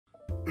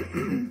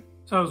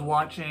So I was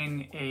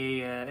watching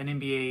an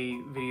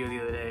NBA video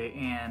the other day,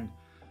 and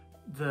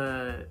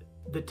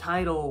the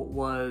title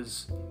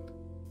was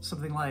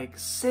something like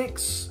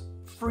 6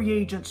 free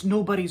agents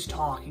nobody's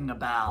talking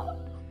about.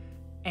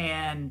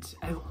 And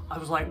I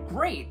was like,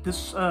 great,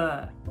 this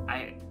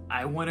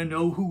I want to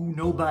know who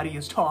nobody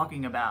is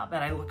talking about.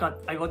 And I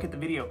look at the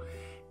video,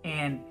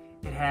 and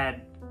it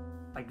had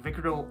like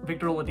Victor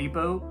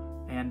Oladipo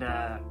and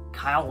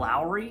Kyle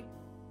Lowry,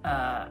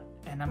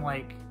 and I'm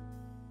like,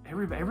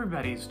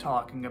 everybody's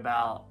talking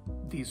about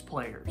these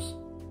players.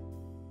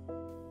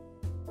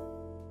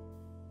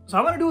 So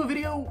I want to do a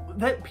video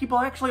that people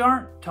actually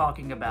aren't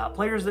talking about,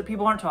 players that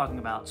people aren't talking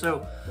about.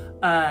 So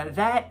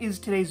that is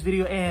today's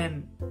video,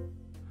 and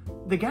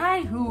the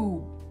guy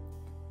who,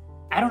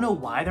 I don't know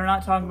why they're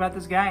not talking about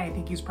this guy. I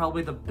think he's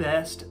probably the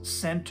best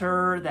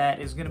center that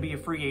is going to be a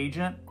free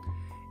agent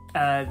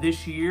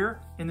this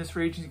year in this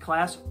free agency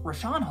class,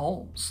 Richaun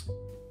Holmes.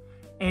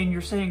 And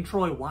you're saying,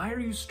 Troy, why are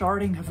you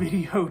starting a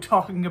video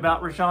talking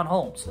about Richaun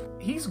Holmes?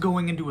 He's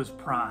going into his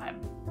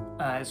prime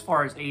as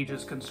far as age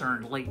is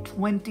concerned. Late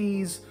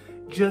 20s,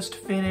 just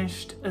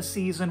finished a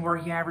season where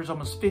he averaged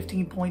almost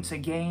 15 points a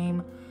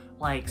game,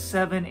 like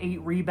 7-8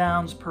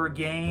 rebounds per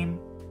game.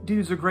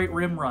 Dude's a great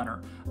rim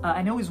runner.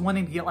 I know he's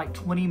wanting to get like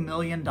 $20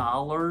 million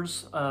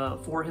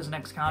for his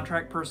next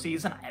contract per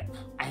season.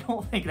 I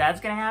don't think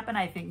that's going to happen.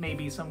 I think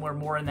maybe somewhere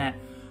more in that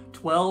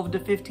 $12 to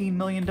 $15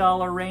 million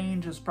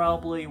range is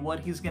probably what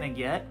he's going to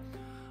get.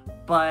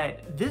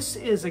 But this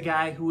is a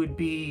guy who would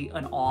be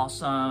an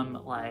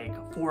awesome, like,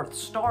 4th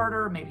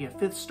starter, maybe a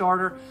 5th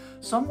starter.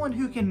 Someone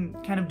who can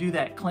kind of do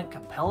that Clint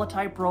Capella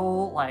type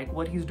role, like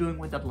what he's doing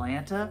with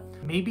Atlanta.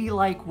 Maybe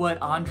like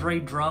what Andre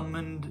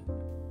Drummond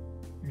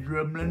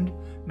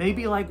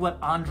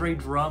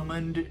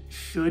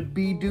should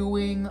be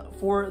doing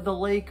for the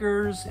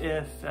Lakers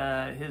if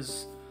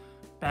his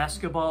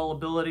basketball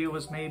ability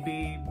was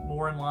maybe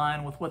more in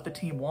line with what the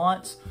team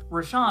wants.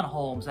 Richaun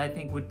Holmes, I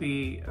think, would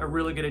be a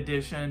really good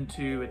addition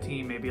to a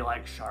team maybe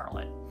like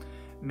Charlotte,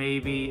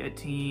 maybe a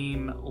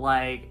team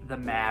like the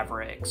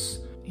Mavericks.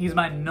 He's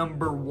my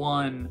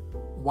 #1,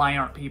 why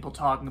aren't people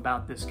talking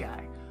about this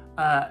guy?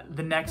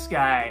 The next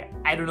guy,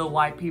 I don't know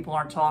why people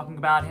aren't talking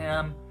about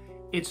him.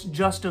 It's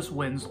Justice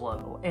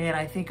Winslow, and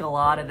I think a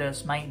lot of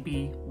this might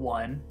be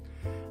one.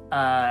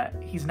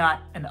 He's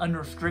not an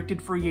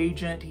unrestricted free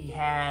agent. He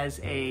has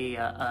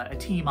a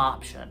team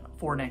option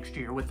for next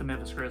year with the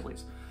Memphis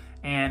Grizzlies.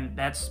 And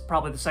that's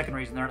probably the second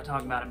reason they're not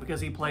talking about him, because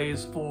he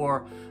plays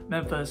for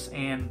Memphis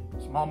and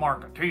small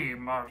market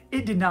team.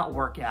 It did not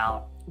work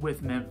out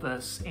with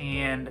Memphis,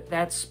 and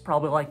that's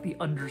probably like the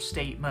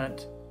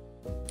understatement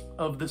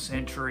of the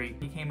century.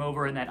 He came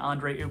over in that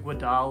Andre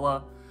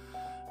Iguodala,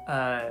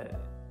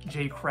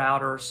 Jay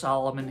Crowder,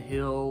 Solomon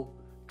Hill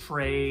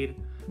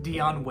trade.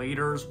 Dion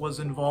Waiters was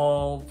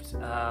involved.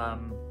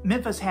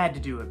 Memphis had to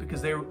do it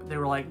because they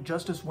were like,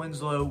 Justice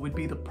Winslow would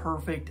be the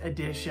perfect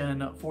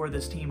addition for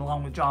this team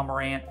along with John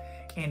Morant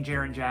and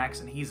Jaren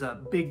Jackson. He's a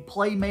big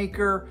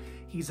playmaker.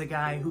 He's a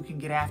guy who can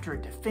get after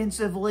it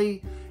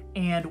defensively,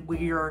 and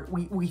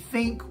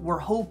we're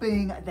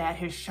hoping that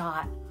his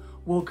shot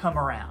will come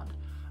around.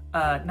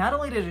 Not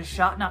only did his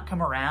shot not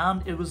come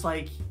around, it was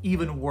like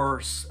even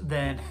worse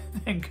than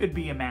could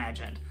be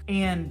imagined.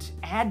 And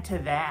add to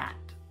that,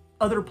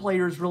 other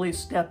players really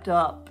stepped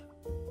up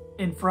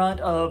in front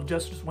of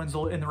Justice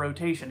Winslow in the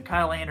rotation.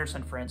 Kyle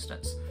Anderson, for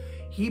instance.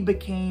 He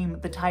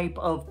became the type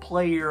of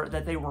player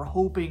that they were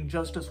hoping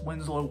Justice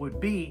Winslow would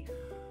be,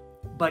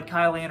 but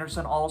Kyle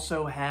Anderson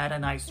also had a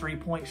nice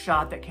 3-point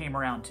shot that came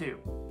around too.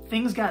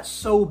 Things got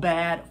so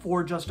bad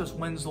for Justice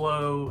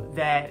Winslow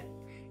that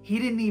he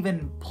didn't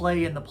even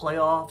play in the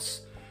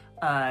playoffs.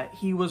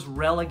 He was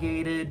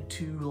relegated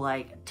to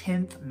like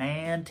 10th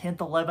man, 10th,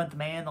 11th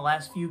man the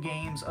last few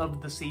games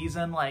of the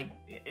season.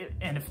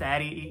 And if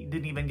that, he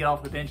didn't even get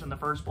off the bench in the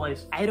first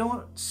place. I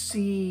don't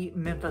see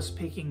Memphis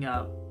picking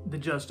up the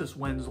Justice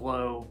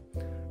Winslow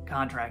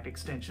contract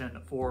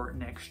extension for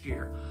next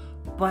year.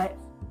 But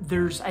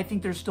I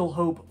think there's still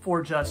hope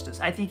for Justice.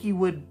 I think he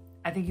would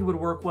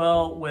work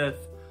well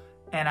with,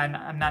 and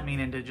I'm not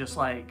meaning to just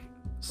like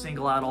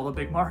single out all the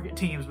big market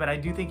teams, but I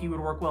do think he would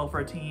work well for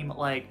a team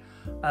like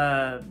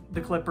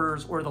the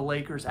Clippers or the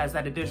Lakers as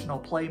that additional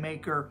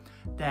playmaker,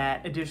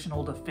 that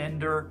additional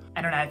defender.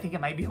 I don't know, I think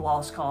it might be a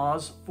lost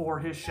cause for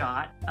his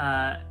shot.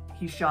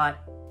 He shot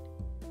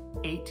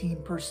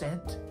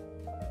 18%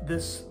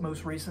 this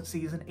most recent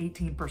season,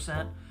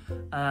 18%.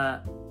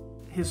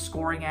 His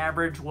scoring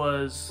average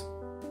was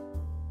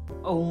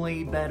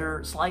only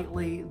better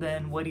slightly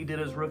than what he did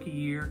his rookie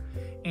year,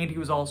 and he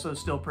was also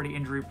still pretty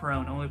injury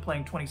prone, only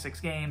playing 26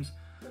 games.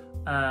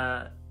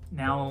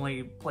 Now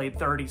only played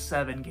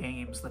 37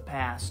 games the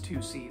past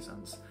 2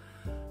 seasons.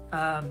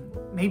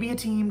 Maybe a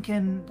team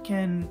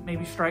can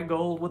maybe strike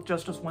gold with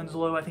Justice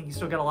Winslow. I think he's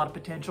still got a lot of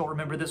potential.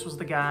 Remember, this was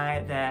the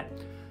guy that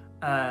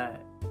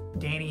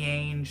Danny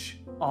Ainge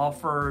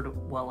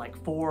offered, well,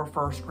 like 4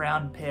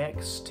 first-round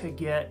picks to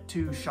get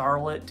to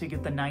Charlotte, to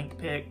get the 9th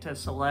pick to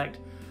select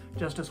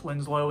Justice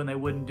Winslow, and they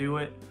wouldn't do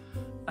it.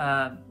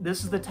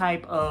 This is the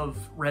type of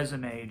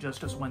resume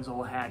Justice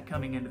Winslow had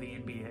coming into the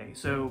NBA.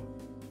 So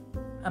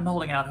I'm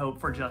holding out hope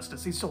for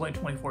Justice. He's still only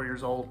 24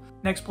 years old.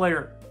 Next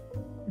player,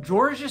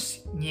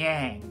 Georges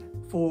Niang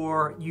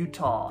for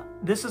Utah.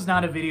 This is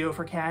not a video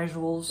for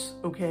casuals,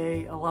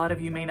 okay? A lot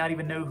of you may not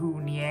even know who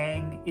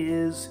Niang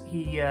is.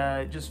 He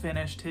just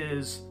finished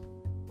his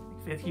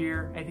 5th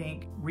year, I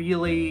think,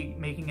 really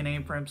making a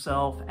name for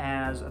himself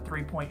as a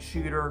three-point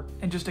shooter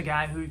and just a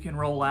guy who can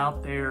roll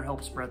out there,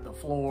 help spread the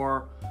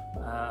floor,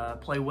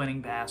 play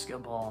winning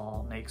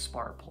basketball, make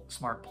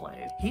smart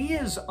plays. He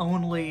is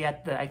only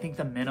at I think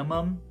the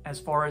minimum as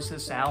far as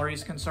his salary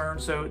is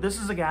concerned. So this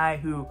is a guy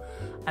who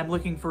I'm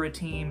looking for a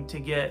team to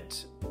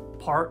give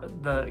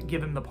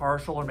him the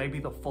partial or maybe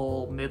the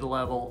full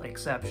mid-level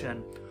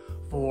exception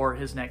for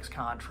his next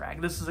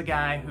contract. This is a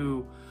guy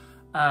who,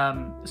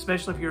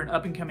 especially if you're an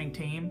up-and-coming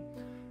team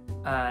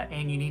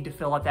and you need to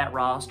fill out that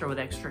roster with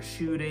extra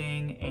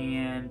shooting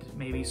and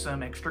maybe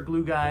some extra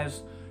glue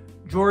guys,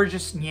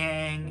 Georges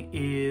Niang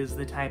is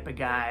the type of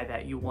guy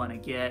that you want to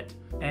get.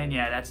 And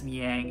yeah, that's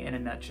Niang in a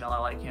nutshell. I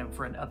like him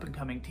for an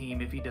up-and-coming team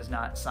if he does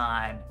not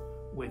sign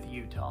with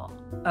Utah.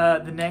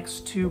 The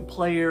next two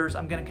players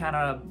I'm going to kind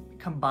of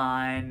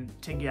combine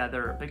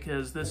together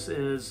because this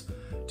is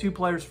two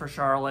players for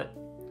Charlotte,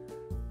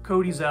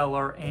 Cody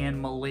Zeller and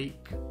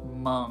Malik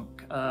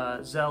Monk.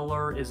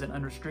 Zeller is an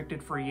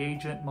unrestricted free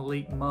agent.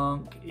 Malik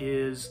Monk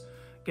is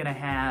going to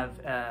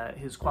have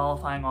his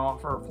qualifying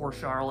offer for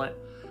Charlotte.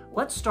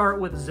 Let's start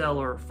with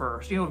Zeller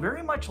first. You know,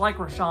 very much like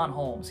Richaun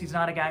Holmes. He's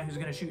not a guy who's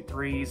going to shoot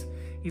threes.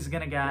 He's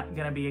going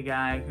to be a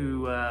guy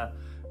who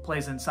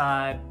plays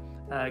inside,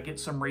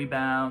 gets some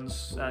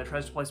rebounds,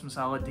 tries to play some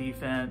solid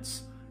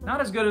defense.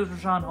 Not as good as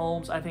Richaun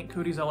Holmes. I think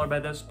Cody Zeller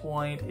by this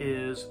point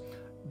is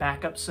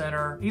backup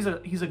center. He's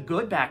a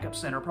good backup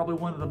center, probably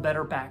one of the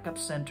better backup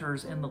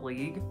centers in the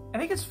league. I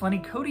think it's funny,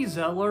 Cody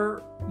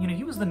Zeller, you know,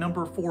 he was the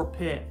number 4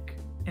 pick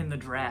in the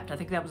draft. I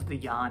think that was the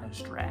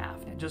Giannis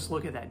draft. And just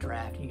look at that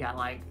draft. You got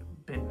like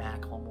Ben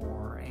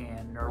McLemore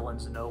and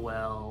Nerlens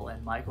Noel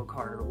and Michael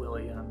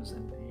Carter-Williams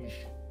and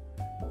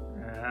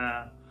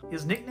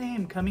his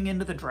nickname coming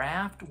into the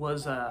draft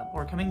was,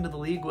 or coming into the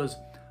league was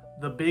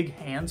the Big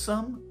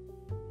Handsome,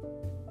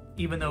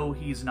 even though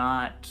he's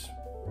not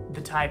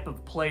the type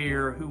of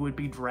player who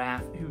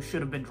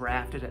should have been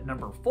drafted at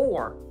number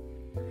 4.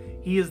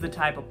 He is the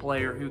type of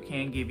player who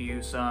can give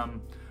you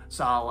some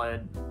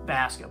solid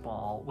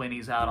basketball when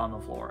he's out on the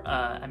floor.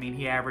 I mean,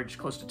 he averaged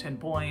close to 10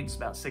 points,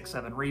 about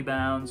 6-7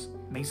 rebounds.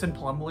 Mason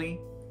Plumlee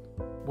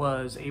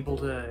was able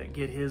to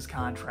get his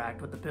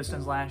contract with the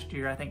Pistons last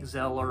year. I think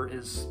Zeller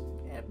is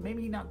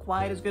maybe not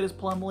quite as good as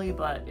Plumlee,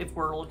 but if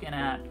we're looking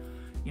at,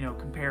 you know,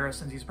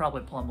 comparisons, he's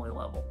probably Plumlee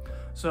level.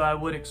 So I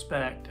would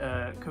expect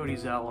Cody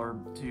Zeller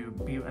to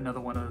be another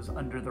one of those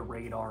under the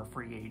radar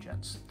free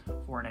agents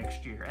for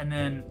next year. And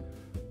then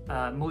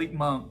Malik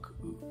Monk,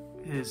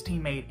 his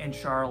teammate in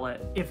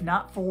Charlotte, if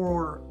not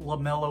for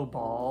LaMelo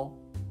Ball,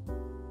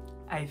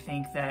 I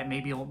think that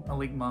maybe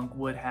Malik Monk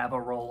would have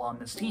a role on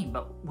this team.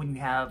 But when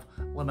you have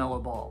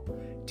LaMelo Ball,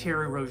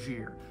 Terry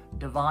Rozier,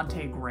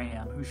 Devontae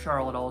Graham, who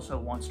Charlotte also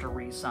wants to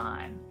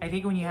re-sign, I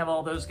think when you have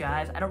all those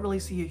guys, I don't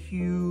really see a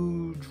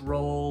huge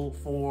role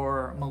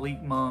for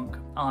Malik Monk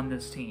on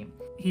this team.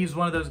 He's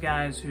one of those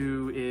guys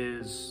who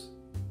is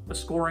a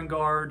scoring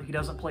guard. He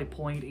doesn't play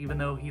point, even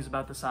though he's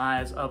about the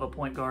size of a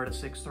point guard at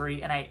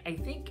 6'3". And I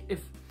think if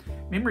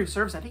memory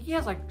serves, I think he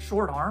has like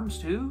short arms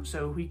too,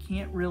 so he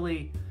can't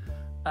really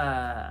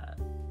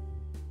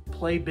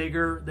play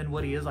bigger than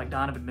what he is, like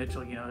Donovan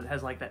Mitchell, you know, it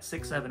has like that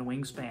 6'7"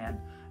 wingspan.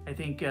 I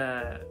think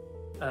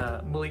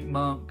Malik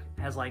Monk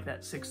has like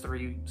that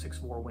 6'3",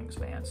 6'4"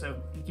 wingspan,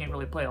 so he can't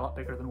really play a lot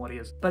bigger than what he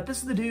is. But this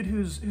is the dude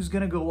who's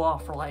gonna go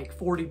off for like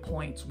 40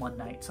 points one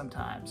night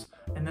sometimes,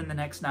 and then the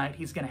next night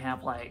he's gonna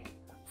have like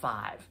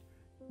 5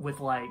 with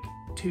like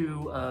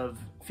 2 of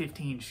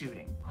 15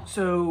 shooting.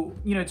 So,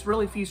 you know, it's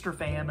really feast or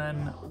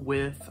famine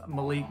with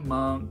Malik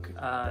Monk.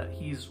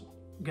 He's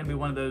going to be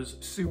one of those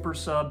super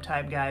sub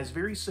type guys,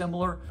 very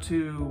similar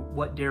to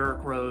what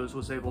Derrick Rose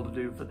was able to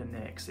do for the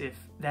Knicks. If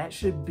that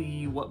should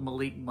be what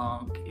Malik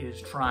Monk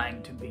is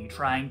trying to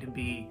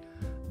be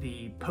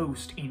the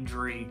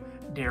post-injury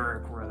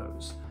Derrick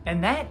Rose.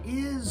 And that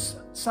is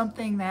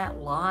something that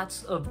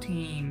lots of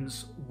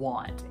teams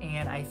want,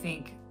 and I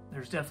think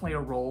there's definitely a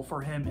role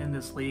for him in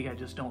this league. I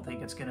just don't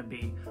think it's going to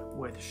be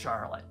with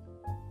Charlotte.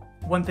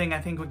 One thing I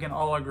think we can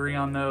all agree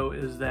on, though,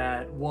 is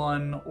that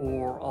one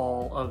or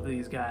all of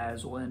these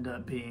guys will end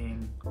up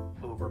being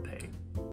overpaid.